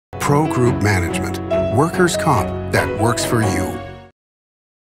Pro Group Management. Workers' comp that works for you.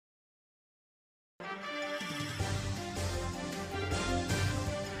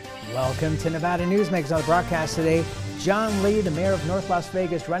 Welcome to Nevada Newsmakers. On the broadcast today, John Lee, the mayor of North Las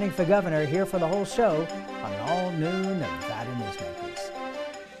Vegas, running for governor, here for the whole show on an all-new Nevada Newsmakers.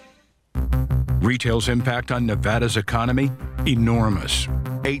 Retail's impact on Nevada's economy? Enormous.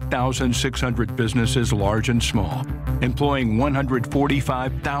 8,600 businesses, large and small, employing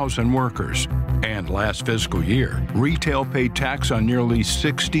 145,000 workers. And last fiscal year, retail paid tax on nearly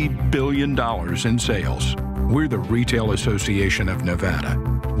 $60 billion in sales. We're the Retail Association of Nevada.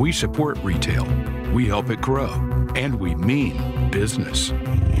 We support retail, we help it grow, and we mean business.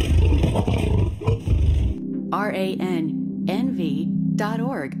 RANNV.org.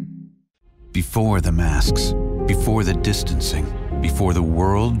 Before the masks, before the distancing, before the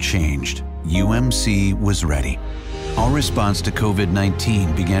world changed, UMC was ready. Our response to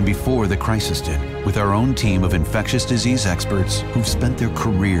COVID-19 began before the crisis did, with our own team of infectious disease experts who've spent their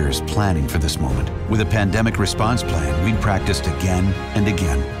careers planning for this moment. With a pandemic response plan, we'd practiced again and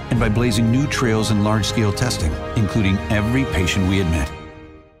again, and by blazing new trails in large-scale testing, including every patient we admit.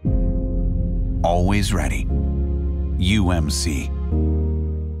 Always ready. UMC.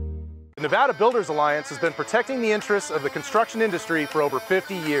 The Nevada Builders Alliance has been protecting the interests of the construction industry for over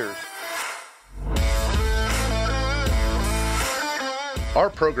 50 years.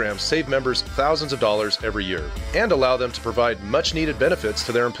 Our programs save members thousands of dollars every year and allow them to provide much-needed benefits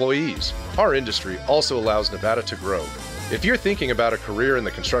to their employees. Our industry also allows Nevada to grow. If you're thinking about a career in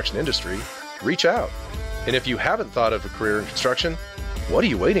the construction industry, reach out. And if you haven't thought of a career in construction, what are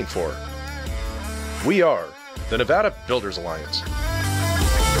you waiting for? We are the Nevada Builders Alliance.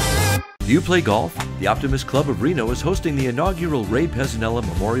 Do you play golf? The Optimist Club of Reno is hosting the inaugural Ray Pezzanella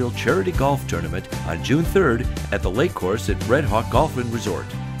Memorial Charity Golf Tournament on June 3rd at the Lake Course at Red Hawk Golf and Resort.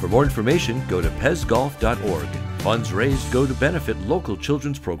 For more information, go to pezgolf.org. Funds raised go to benefit local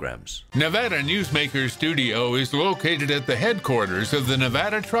children's programs. Nevada Newsmakers Studio is located at the headquarters of the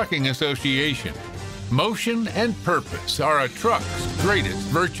Nevada Trucking Association. Motion and purpose are a truck's greatest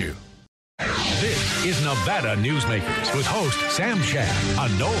virtue. This is Nevada Newsmakers with host Sam Shad, a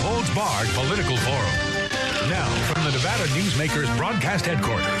no-holds-barred political forum. Now, from the Nevada Newsmakers broadcast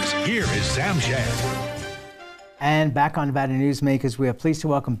headquarters, here is Sam Shad. And back on Nevada Newsmakers, we are pleased to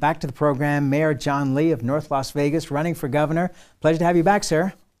welcome back to the program Mayor John Lee of North Las Vegas, running for governor. Pleasure to have you back, sir.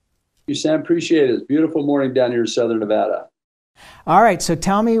 Thank you, Sam. Appreciate it. It's a beautiful morning down here in Southern Nevada. All right, so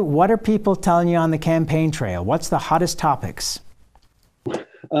tell me, what are people telling you on the campaign trail? What's the hottest topics?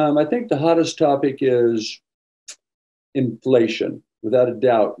 I think the hottest topic is inflation, without a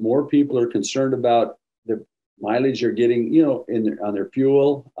doubt. More people are concerned about the mileage they're getting, on their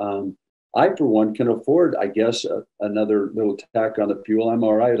fuel. I, for one, can afford, I guess, another little tack on the fuel. I'm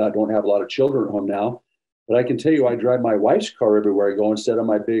all right. I don't have a lot of children at home now, but I can tell you, I drive my wife's car everywhere I go instead of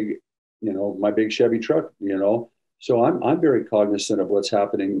my big Chevy truck. So I'm very cognizant of what's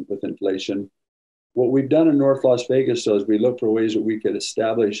happening with inflation. What we've done in North Las Vegas, though, is we look for ways that we could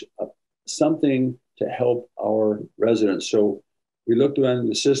establish something to help our residents. So we looked around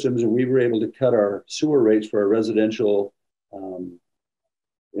the systems, and we were able to cut our sewer rates for our residential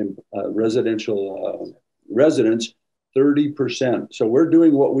residents 30%. So we're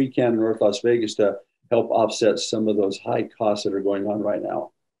doing what we can in North Las Vegas to help offset some of those high costs that are going on right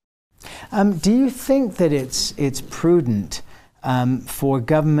now. Do you think that it's prudent for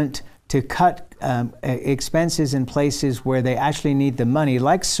government to cut expenses in places where they actually need the money,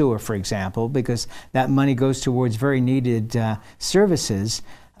 like sewer, for example, because that money goes towards very needed services,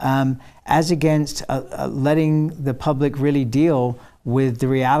 as against letting the public really deal with the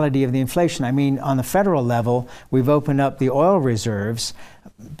reality of the inflation? I mean, on the federal level, we've opened up the oil reserves,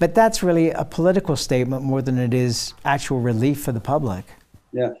 but that's really a political statement more than it is actual relief for the public.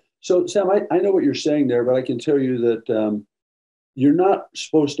 Yeah. So, Sam, I know what you're saying there, but I can tell you that you're not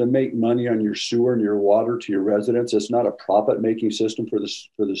supposed to make money on your sewer and your water to your residents. It's not a profit-making system for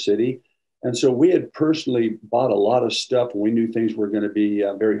the city. And so we had personally bought a lot of stuff when we knew things were going to be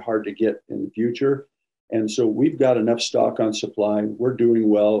very hard to get in the future. And so we've got enough stock on supply. We're doing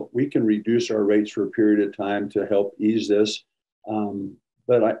well. We can reduce our rates for a period of time to help ease this.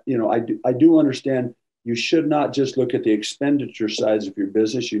 But I do understand you should not just look at the expenditure sides of your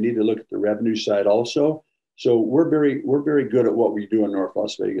business. You need to look at the revenue side also. So we're very good at what we do in North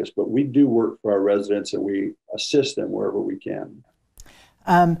Las Vegas, but we do work for our residents and we assist them wherever we can.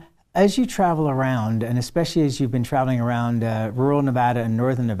 As you travel around, and especially as you've been traveling around rural Nevada and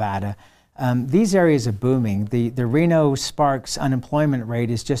northern Nevada, these areas are booming. The Reno Sparks unemployment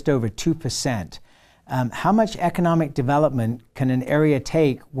rate is just over 2%. How much economic development can an area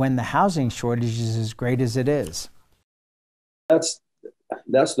take when the housing shortage is as great as it is? That's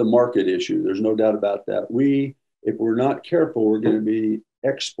the market issue. There's no doubt about that. If we're not careful, we're going to be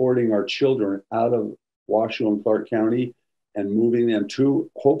exporting our children out of Washoe and Clark County and moving them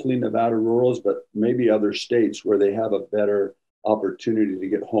to hopefully Nevada rurals, but maybe other states where they have a better opportunity to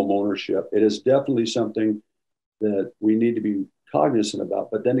get home ownership. It is definitely something that we need to be cognizant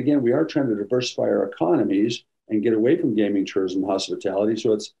about. But then again, we are trying to diversify our economies and get away from gaming, tourism, hospitality.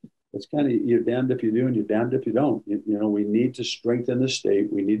 So it's kind of, you're damned if you do and you're damned if you don't. We need to strengthen the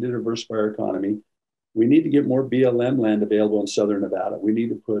state. We need to diversify our economy. We need to get more BLM land available in Southern Nevada. We need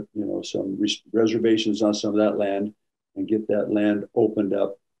to put, some reservations on some of that land and get that land opened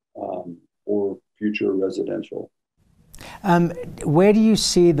up for future residential. Where do you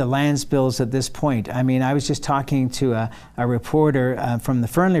see the lands bills at this point? I mean, I was just talking to a reporter from the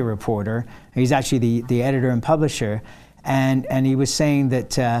Fernley Reporter. He's actually the editor and publisher. And he was saying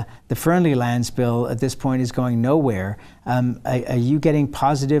that the Fernley lands bill at this point is going nowhere. Are you getting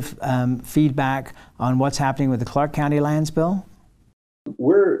positive feedback on what's happening with the Clark County lands bill?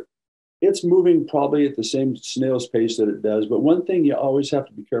 It's moving probably at the same snail's pace that it does. But one thing you always have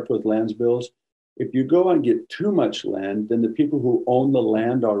to be careful with lands bills, if you go and get too much land, then the people who own the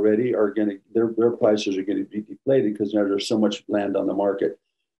land already are going to, their prices are going to be deflated because there's so much land on the market.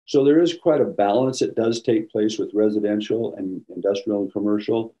 So there is quite a balance that does take place with residential and industrial and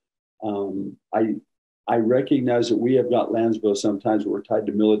commercial. I recognize that we have got lands bills sometimes where we're tied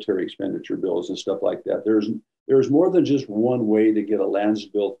to military expenditure bills and stuff like that. There's more than just one way to get a lands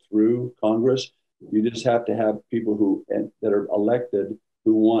bill through Congress. You just have to have people that are elected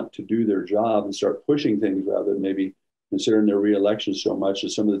who want to do their job and start pushing things rather than maybe considering their reelection so much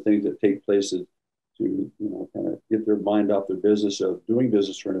as some of the things that take place to kind of get their mind off their business of doing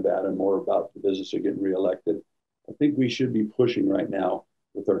business for Nevada and more about the business of getting reelected. I think we should be pushing right now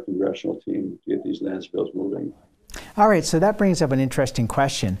with our congressional team to get these lands bills moving. All right, so that brings up an interesting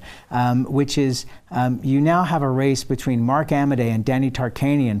question, which is you now have a race between Mark Amadei and Danny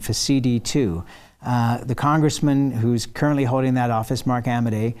Tarkanian for CD2. The congressman who's currently holding that office, Mark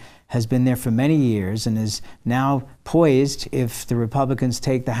Amadei, has been there for many years and is now poised, if the Republicans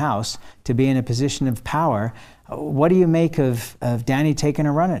take the House, to be in a position of power. What do you make of Danny taking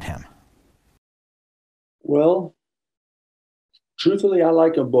a run at him? Well, truthfully, I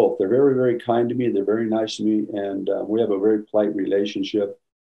like them both. They're very, very kind to me. They're very nice to me, and we have a very polite relationship.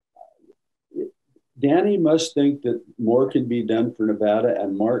 Danny must think that more can be done for Nevada,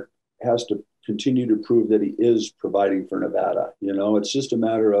 and Mark has to continue to prove that he is providing for Nevada. It's just a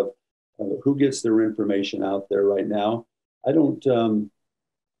matter of who gets their information out there right now. I don't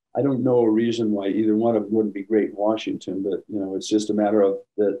know a reason why either one of them wouldn't be great in Washington, but it's just a matter of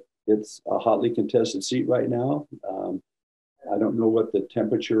that it's a hotly contested seat right now. I don't know what the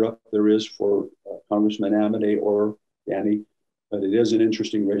temperature up there is for Congressman Amadei or Danny, but it is an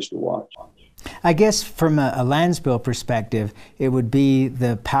interesting race to watch. I guess from a lands bill perspective, it would be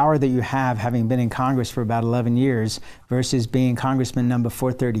the power that you have having been in Congress for about 11 years versus being Congressman number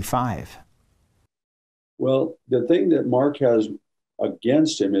 435. Well, the thing that Mark has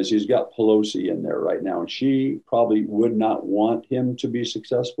against him is he's got Pelosi in there right now, and she probably would not want him to be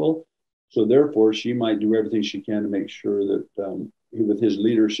successful. So therefore, she might do everything she can to make sure that with his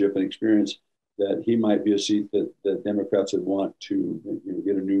leadership and experience, that he might be a seat that Democrats would want to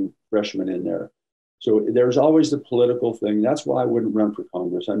get a new freshman in there. So there's always the political thing. That's why I wouldn't run for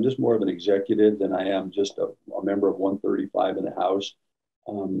Congress. I'm just more of an executive than I am just a member of 135 in the House.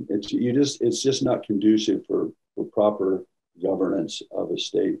 It's just not conducive for proper governance of a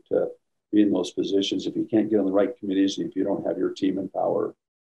state to be in those positions if you can't get on the right committees and if you don't have your team in power.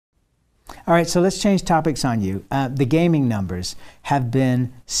 All right, so let's change topics on you. The gaming numbers have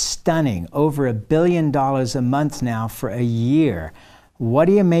been stunning, over $1 billion a month now for a year. What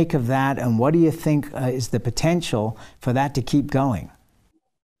do you make of that, and what do you think is the potential for that to keep going?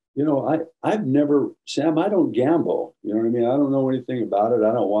 I've never, Sam, I don't gamble. You know what I mean? I don't know anything about it.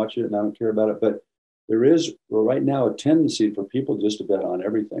 I don't watch it and I don't care about it. But there is right now a tendency for people just to bet on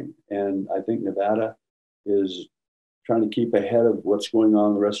everything. And I think Nevada is trying to keep ahead of what's going on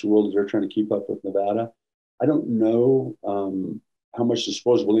in the rest of the world as they're trying to keep up with Nevada. I don't know how much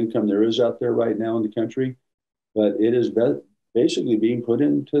disposable income there is out there right now in the country, but it is basically being put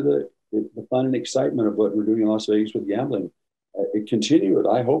into the fun and excitement of what we're doing in Las Vegas with gambling. It continued.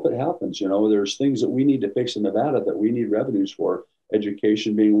 I hope it happens. There's things that we need to fix in Nevada that we need revenues for.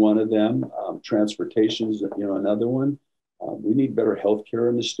 Education being one of them. Transportation is another one. We need better health care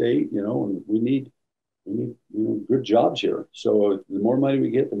in the state. And we need we need good jobs here. So the more money we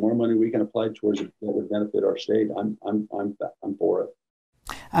get, the more money we can apply towards it that would benefit our state. I'm for it.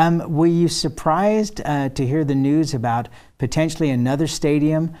 Were you surprised to hear the news about potentially another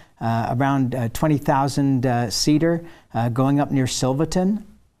stadium around 20,000 seater going up near Silverton,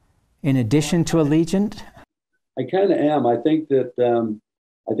 in addition to Allegiant? I kind of am. I think that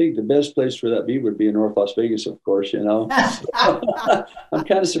I think the best place for that would be in North Las Vegas, of course. I'm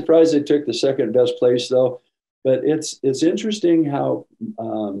kind of surprised they took the second best place, though. But it's interesting how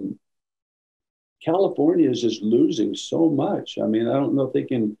California is just losing so much. I mean, I don't know if they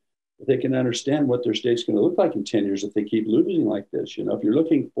can understand what their state's going to look like in 10 years if they keep losing like this. If you're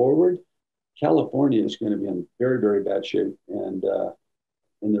looking forward, California is going to be in very, very bad shape, and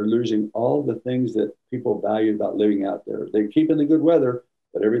they're losing all the things that people value about living out there. They're keeping the good weather,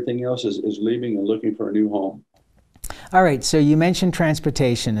 but everything else is leaving and looking for a new home. All right, so you mentioned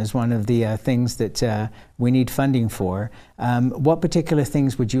transportation as one of the things that we need funding for. What particular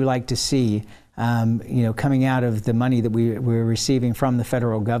things would you like to see, coming out of the money that we're receiving from the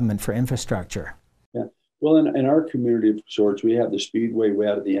federal government for infrastructure? Yeah, well, in our community of sorts, we have the Speedway way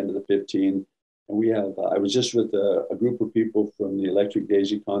out at the end of the 15, and we have. I was just with a group of people from the Electric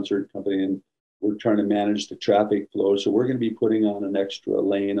Daisy Concert Company, and we're trying to manage the traffic flow. So we're going to be putting on an extra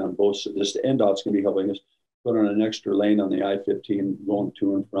lane on both. This NDOT's going to be helping us put on an extra lane on the I-15 going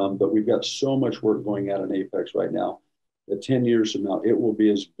to and from. But we've got so much work going out in Apex right now that 10 years from now, it will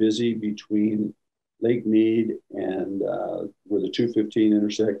be as busy between Lake Mead and where the 215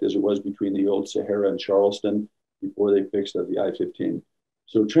 intersect as it was between the old Sahara and Charleston before they fixed up the I-15.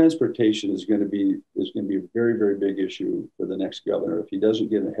 So transportation is going to be a very, very big issue for the next governor. If he doesn't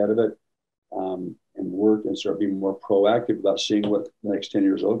get ahead of it and work and start being more proactive about seeing what the next 10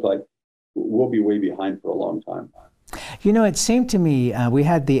 years look like, we'll be way behind for a long time. It seemed to me, we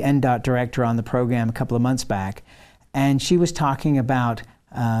had the NDOT director on the program a couple of months back, and she was talking about,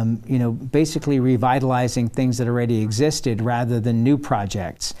 basically revitalizing things that already existed rather than new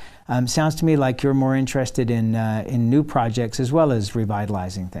projects. Sounds to me like you're more interested in new projects as well as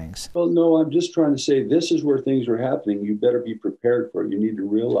revitalizing things. Well, no, I'm just trying to say this is where things are happening. You better be prepared for it. You need to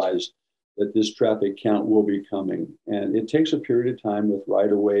realize that this traffic count will be coming. And it takes a period of time with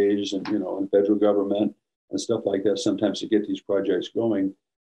right-of-ways and, and federal government and stuff like that sometimes to get these projects going.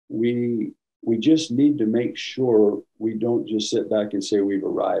 We just need to make sure we don't just sit back and say we've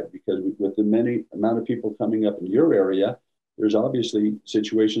arrived, because with the many amount of people coming up in your area, there's obviously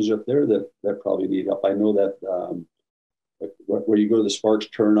situations up there that probably need help. I know that where you go to the Sparks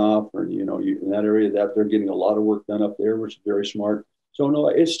turnoff, or, in that area, that they're getting a lot of work done up there, which is very smart. So no,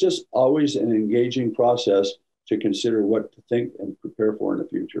 it's just always an engaging process to consider what to think and prepare for in the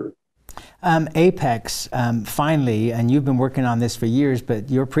future. Apex, finally, and you've been working on this for years, but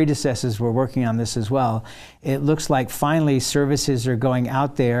your predecessors were working on this as well. It looks like finally services are going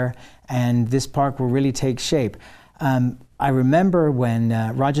out there and this park will really take shape. I remember when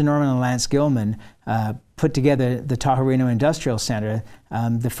Roger Norman and Lance Gilman put together the Tahoe Reno Industrial Center,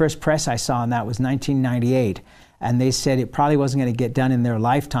 the first press I saw on that was 1998. And they said it probably wasn't going to get done in their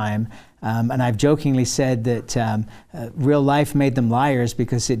lifetime. And I've jokingly said that real life made them liars,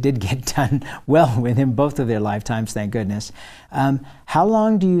 because it did get done well within both of their lifetimes, thank goodness. How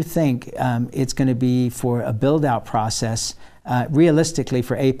long do you think it's going to be for a build-out process, realistically,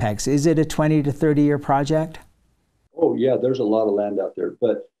 for Apex? Is it a 20 to 30-year project? Oh, yeah, there's a lot of land out there.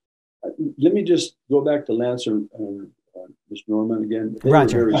 But let me just go back to Lance and Mr. Norman again.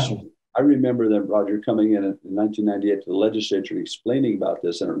 Roger. I remember that Roger coming in 1998 to the legislature and explaining about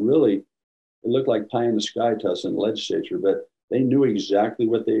this, and it looked like pie in the sky to us in the legislature, but they knew exactly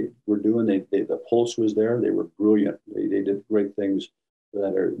what they were doing. The pulse was there. They were brilliant. They did great things for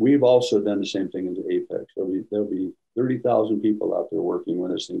that area. We've also done the same thing into Apex. There'll be 30,000 people out there working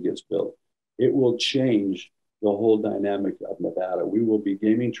when this thing gets built. It will change the whole dynamic of Nevada. We will be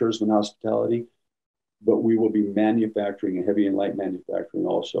gaming, tourism, and hospitality, but we will be manufacturing and heavy and light manufacturing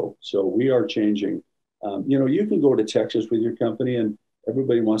also. So we are changing. You can go to Texas with your company and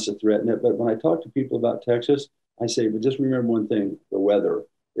everybody wants to threaten it. But when I talk to people about Texas, I say, but just remember one thing, the weather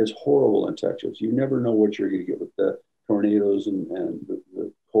is horrible in Texas. You never know what you're going to get with the tornadoes and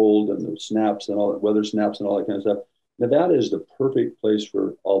the cold and the snaps and all that, weather snaps and all that kind of stuff. Nevada is the perfect place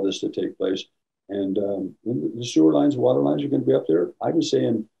for all this to take place. And the sewer lines, water lines are going to be up there. I would say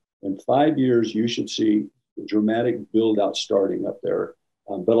in 5 years, you should see a dramatic build out starting up there.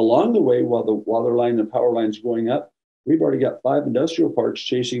 But along the way, while the water line and power line's going up, we've already got 5 industrial parks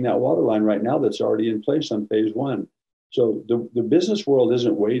chasing that water line right now that's already in place on phase 1. So the business world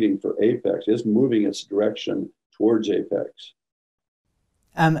isn't waiting for Apex. It's moving its direction towards Apex.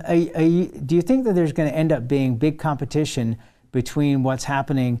 Do you think that there's going to end up being big competition between what's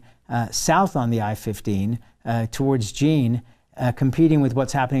happening south on the I-15 towards Jean, competing with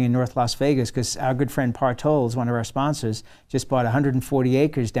what's happening in North Las Vegas? Because our good friend Partol's, one of our sponsors, just bought 140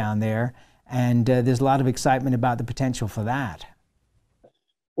 acres down there, and there's a lot of excitement about the potential for that.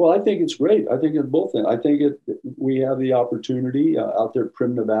 Well, I think it's great. I think it's both. I think we have the opportunity out there,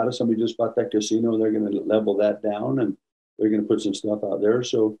 Prim, Nevada. Somebody just bought that casino. They're going to level that down, and they're going to put some stuff out there.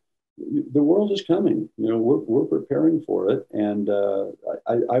 So the world is coming. You know, we're preparing for it, and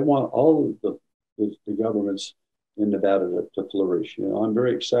I want all of the governments in Nevada to flourish. You know, I'm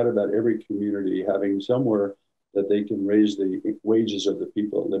very excited about every community having somewhere that they can raise the wages of the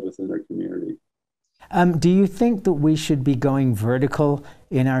people that live within their community. Do you think that we should be going vertical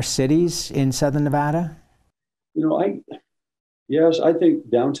in our cities in Southern Nevada? You know, yes, I think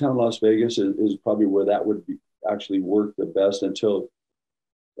downtown Las Vegas is probably where that would actually work the best until,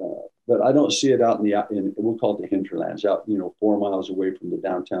 but I don't see it out in we'll call it the hinterlands, out 4 miles away from the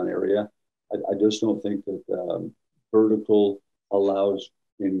downtown area. I just don't think that vertical allows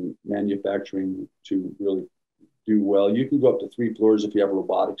in manufacturing to really do well. You can go up to 3 floors if you have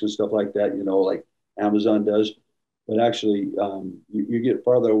robotics and stuff like that, like Amazon does, but actually you get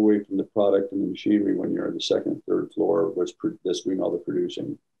farther away from the product and the machinery when you're on the second, third floor that's doing all the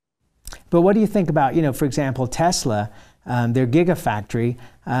producing. But what do you think about, for example, Tesla, their Gigafactory?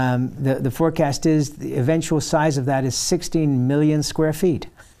 The forecast is the eventual size of that is 16 million square feet.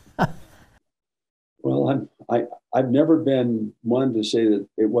 Well, I've never been one to say that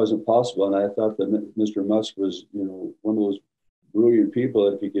it wasn't possible, and I thought that Mr. Musk was, one of those brilliant people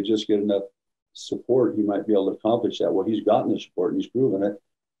that if he could just get enough support, he might be able to accomplish that. Well, he's gotten the support and he's proven it,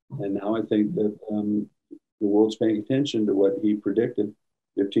 and now I think that the world's paying attention to what he predicted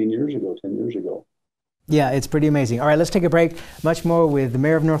 15 years ago, 10 years ago. Yeah, it's pretty amazing. All right, let's take a break. Much more with the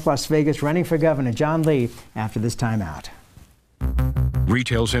mayor of North Las Vegas, running for governor, John Lee, after this time out.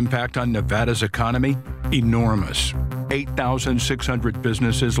 Retail's impact on Nevada's economy? Enormous. 8,600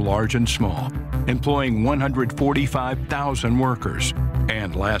 businesses, large and small, employing 145,000 workers.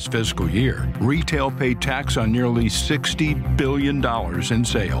 And last fiscal year, retail paid tax on nearly $60 billion in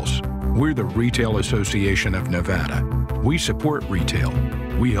sales. We're the Retail Association of Nevada. We support retail,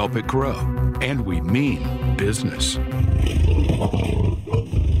 we help it grow, and we mean business.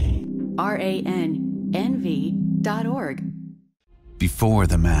 RANNV.org. Before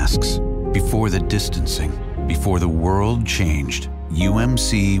the masks, before the distancing, before the world changed,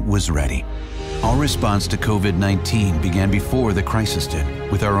 UMC was ready. Our response to COVID-19 began before the crisis did,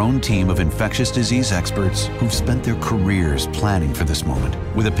 with our own team of infectious disease experts who've spent their careers planning for this moment.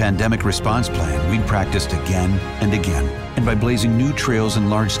 With a pandemic response plan, we'd practiced again and again, and by blazing new trails in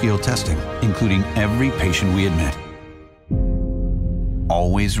large-scale testing, including every patient we admit.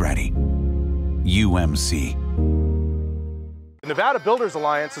 Always ready. UMC. The Nevada Builders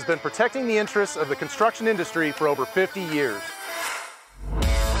Alliance has been protecting the interests of the construction industry for over 50 years.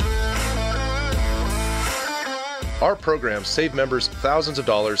 Our programs save members thousands of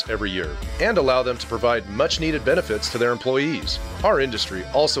dollars every year and allow them to provide much-needed benefits to their employees. Our industry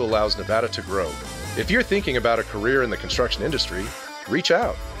also allows Nevada to grow. If you're thinking about a career in the construction industry, reach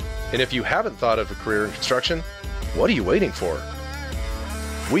out. And if you haven't thought of a career in construction, what are you waiting for?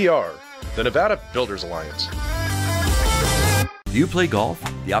 We are the Nevada Builders Alliance. Do you play golf?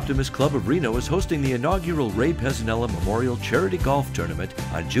 The Optimist Club of Reno is hosting the inaugural Ray Pezzanella Memorial Charity Golf Tournament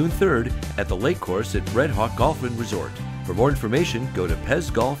on June 3rd at the Lake Course at Red Hawk Golf and Resort. For more information, go to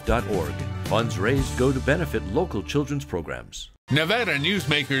pezgolf.org. Funds raised go to benefit local children's programs. Nevada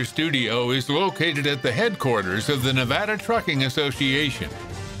Newsmakers Studio is located at the headquarters of the Nevada Trucking Association.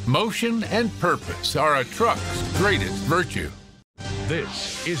 Motion and purpose are a truck's greatest virtue.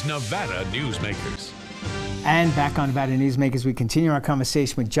 This is Nevada Newsmakers. And back on Nevada Newsmakers, we continue our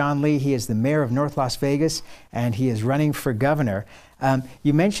conversation with John Lee. He is the mayor of North Las Vegas, and he is running for governor.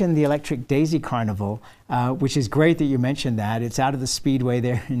 You mentioned the Electric Daisy Carnival, which is great that you mentioned that. It's out of the Speedway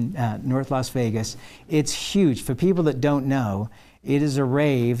there in North Las Vegas. It's huge. For people that don't know, it is a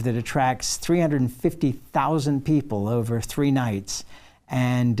rave that attracts 350,000 people over 3 nights,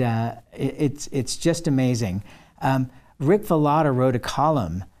 and it's just amazing. Rick Vallata wrote a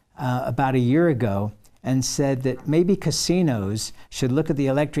column about a year ago and said that maybe casinos should look at the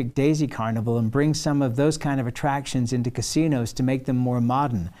Electric Daisy Carnival and bring some of those kind of attractions into casinos to make them more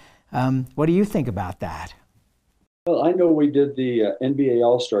modern. What do you think about that? Well, I know we did the NBA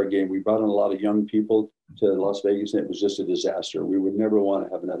All-Star game. We brought in a lot of young people to Las Vegas, and it was just a disaster. We would never want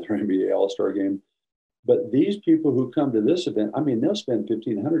to have another NBA All-Star game. But these people who come to this event, I mean, they'll spend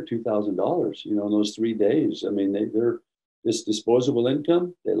 $1,500, $2,000, in those 3 days. I mean, this disposable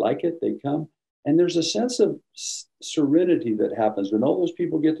income. They like it. They come. And there's a sense of serenity that happens when all those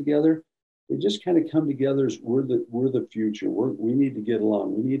people get together. They just kind of come together as we're the future. We need to get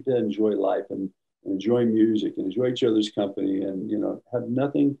along. We need to enjoy life and enjoy music and enjoy each other's company and, you know, have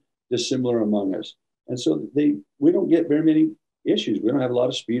nothing dissimilar among us. And so we don't get very many issues. We don't have a lot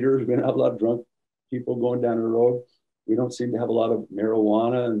of speeders. We don't have a lot of drunk people going down the road. We don't seem to have a lot of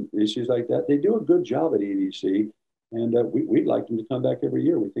marijuana and issues like that. They do a good job at EDC, and we'd like them to come back every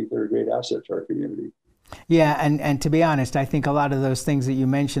year. We think they're a great asset to our community. Yeah, and to be honest, I think a lot of those things that you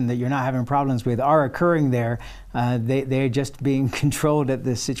mentioned that you're not having problems with are occurring there. They're just being controlled at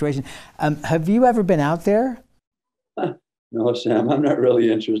this situation. Have you ever been out there? No, Sam, I'm not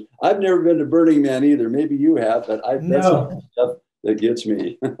really interested. I've never been to Burning Man either. Maybe you have, but that's stuff that gets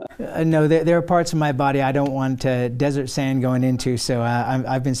me. No, there are parts of my body I don't want desert sand going into, so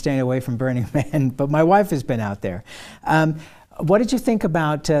I've been staying away from Burning Man, but my wife has been out there. What did you think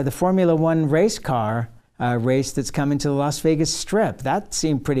about the Formula One race car race that's coming to the Las Vegas Strip? That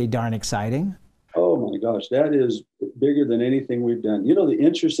seemed pretty darn exciting. Oh my gosh, that is bigger than anything we've done. You know, the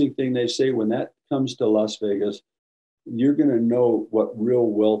interesting thing they say when that comes to Las Vegas, you're going to know what real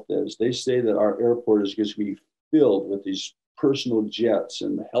wealth is. They say that our airport is going to be filled with these personal jets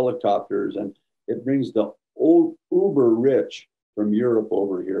and helicopters, and it brings the old uber rich from Europe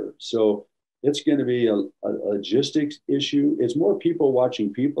over here. So it's going to be a logistics issue. It's more people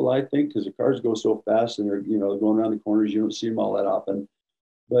watching people, I think, because the cars go so fast and they're going around the corners. You don't see them all that often.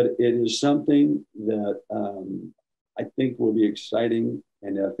 But it is something that I think will be exciting,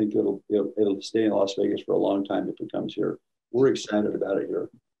 and I think it'll stay in Las Vegas for a long time if it comes here. We're excited about it here.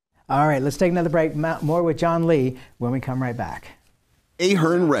 All right, let's take another break. More with John Lee when we come right back.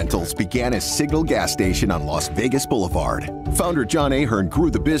 Ahern Rentals began as Signal Gas Station on Las Vegas Boulevard. Founder John Ahern grew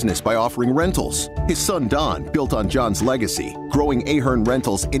the business by offering rentals. His son Don built on John's legacy, growing Ahern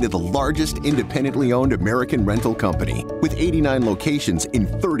Rentals into the largest independently owned American rental company, with 89 locations in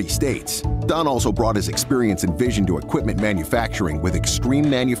 30 states. Don also brought his experience and vision to equipment manufacturing with Extreme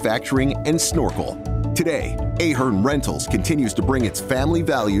Manufacturing and Snorkel. Today, Ahern Rentals continues to bring its family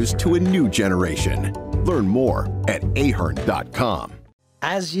values to a new generation. Learn more at ahern.com.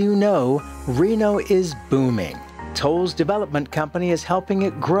 As you know, Reno is booming. Toll's development company is helping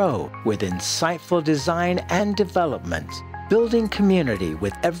it grow with insightful design and development, building community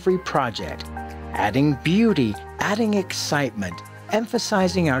with every project, adding beauty, adding excitement,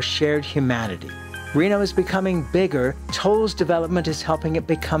 emphasizing our shared humanity. Reno is becoming bigger. Toll's development is helping it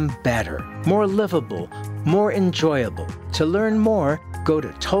become better, more livable, more enjoyable. To learn more, go to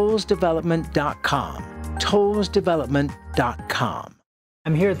tollsdevelopment.com. tollsdevelopment.com.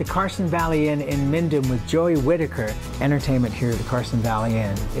 I'm here at the Carson Valley Inn in Minden with Joey Whitaker. Entertainment here at the Carson Valley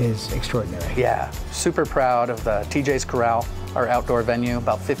Inn is extraordinary. Yeah, super proud of the TJ's Corral, our outdoor venue,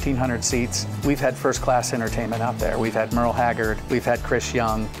 about 1,500 seats. We've had first-class entertainment out there. We've had Merle Haggard, we've had Chris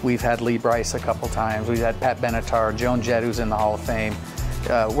Young, we've had Lee Brice a couple times, we've had Pat Benatar, Joan Jett, who's in the Hall of Fame.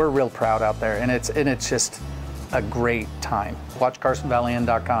 We're real proud out there, and it's just a great time. Watch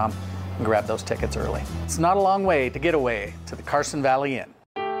CarsonValleyInn.com. and grab those tickets early. It's not a long way to get away to the Carson Valley Inn.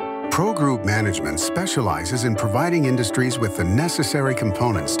 Pro Group Management specializes in providing industries with the necessary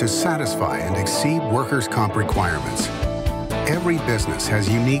components to satisfy and exceed workers' comp requirements. Every business has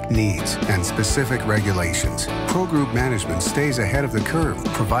unique needs and specific regulations. Pro Group Management stays ahead of the curve,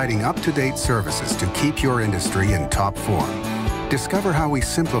 providing up-to-date services to keep your industry in top form. Discover how we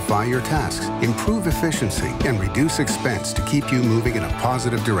simplify your tasks, improve efficiency, and reduce expense to keep you moving in a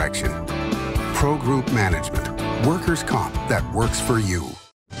positive direction. Pro Group Management, workers' comp that works for you.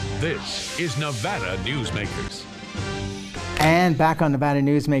 This is Nevada Newsmakers. And back on Nevada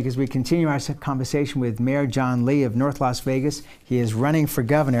Newsmakers, we continue our conversation with Mayor John Lee of North Las Vegas. He is running for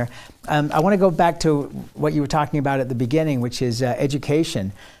governor. I want to go back to what you were talking about at the beginning, which is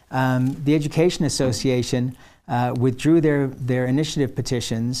education. The Education Association withdrew their initiative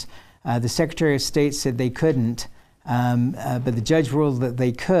petitions. The Secretary of State said they couldn't, but the judge ruled that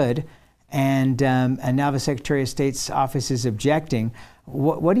they could, and now the Secretary of State's office is objecting.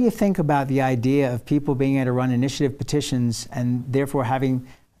 What do you think about the idea of people being able to run initiative petitions and therefore having,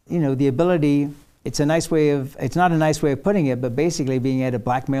 the ability? It's not a nice way of putting it, but basically being able to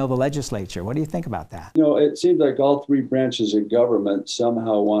blackmail the legislature. What do you think about that? It seems like all three branches of government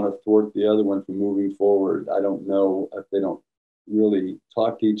somehow want to thwart the other one from moving forward. I don't know if they don't really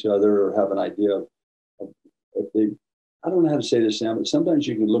talk to each other or have an idea of if they. I don't know how to say this, Sam, but sometimes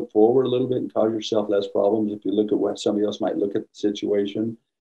you can look forward a little bit and cause yourself less problems if you look at what somebody else might look at the situation.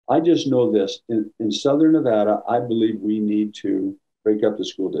 I just know this. In Southern Nevada, I believe we need to break up the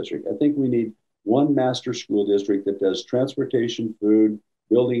school district. I think we need one master school district that does transportation, food,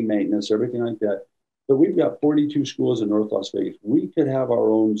 building maintenance, everything like that. But we've got 42 schools in North Las Vegas. We could have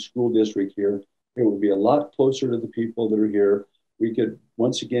our own school district here. It would be a lot closer to the people that are here. We could,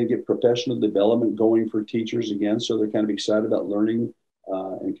 once again, get professional development going for teachers again, so they're kind of excited about learning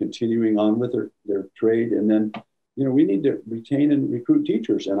and continuing on with their trade. And then, you know, we need to retain and recruit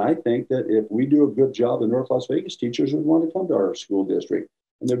teachers. And I think that if we do a good job in North Las Vegas, teachers would want to come to our school district.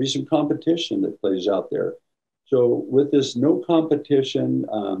 And there'll be some competition that plays out there. So with this no competition,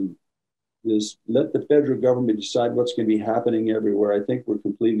 this let the federal government decide what's going to be happening everywhere, I think we're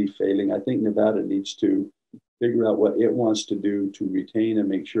completely failing. I think Nevada needs to figure out what it wants to do to retain and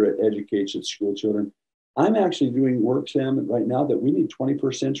make sure it educates its school children. I'm actually doing work, Sam, right now that we need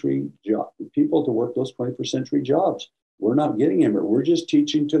 21st century people to work those 21st century jobs. We're not getting them. We're just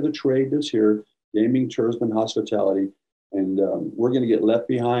teaching to the trade that's here, gaming, tourism, and hospitality. And we're going to get left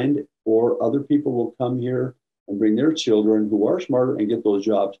behind, or other people will come here and bring their children who are smarter and get those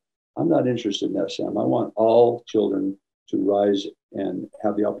jobs. I'm not interested in that, Sam. I want all children to rise and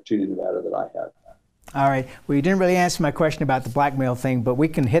have the opportunity in Nevada that I had. All right. Well, you didn't really answer my question about the blackmail thing, but we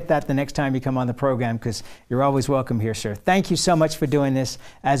can hit that the next time you come on the program, because you're always welcome here, sir. Thank you so much for doing this,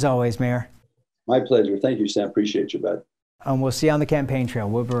 as always, Mayor. My pleasure. Thank you, Sam. Appreciate you, bud. And we'll see you on the campaign trail.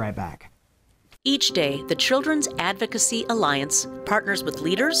 We'll be right back. Each day, the Children's Advocacy Alliance partners with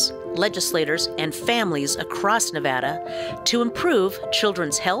leaders, legislators, and families across Nevada to improve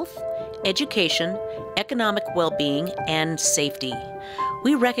children's health, education, economic well-being, and safety.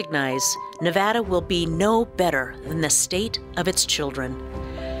 We recognize Nevada will be no better than the state of its children.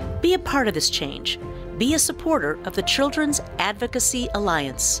 Be a part of this change. Be a supporter of the Children's Advocacy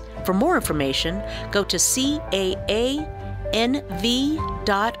Alliance. For more information, go to caanv.org.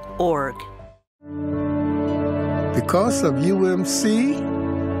 Because of UMC,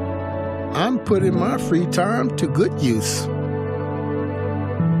 I'm putting my free time to good use.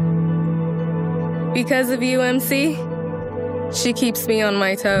 Because of UMC, she keeps me on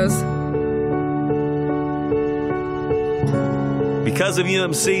my toes. Because of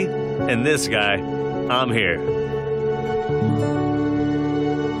UMC and this guy, I'm here.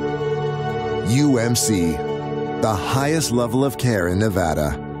 UMC, the highest level of care in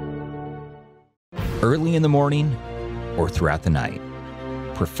Nevada. Early in the morning or throughout the night,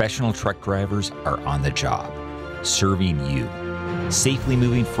 professional truck drivers are on the job, serving you, safely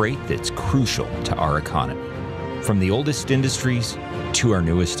moving freight that's crucial to our economy. From the oldest industries to our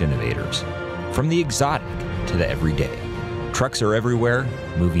newest innovators, from the exotic to the everyday, trucks are everywhere,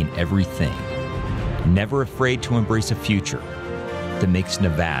 moving everything. Never afraid to embrace a future that makes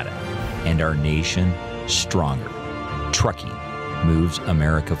Nevada and our nation stronger. Trucking moves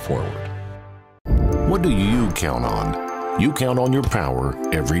America forward. What do you count on? You count on your power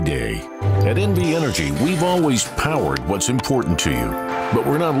every day. At NV Energy, we've always powered what's important to you, but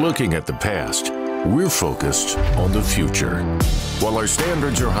we're not looking at the past. We're focused on the future. While our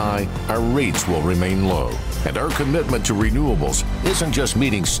standards are high, our rates will remain low. And our commitment to renewables isn't just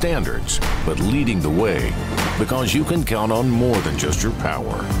meeting standards, but leading the way. Because you can count on more than just your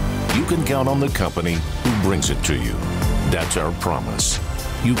power. You can count on the company who brings it to you. That's our promise.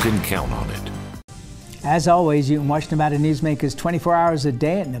 You can count on it. As always, you can watch Nevada Newsmakers 24 hours a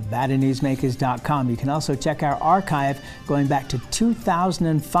day at NevadaNewsmakers.com. You can also check our archive going back to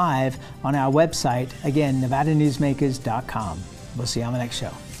 2005 on our website. Again, NevadaNewsmakers.com. We'll see you on the next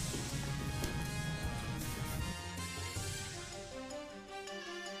show.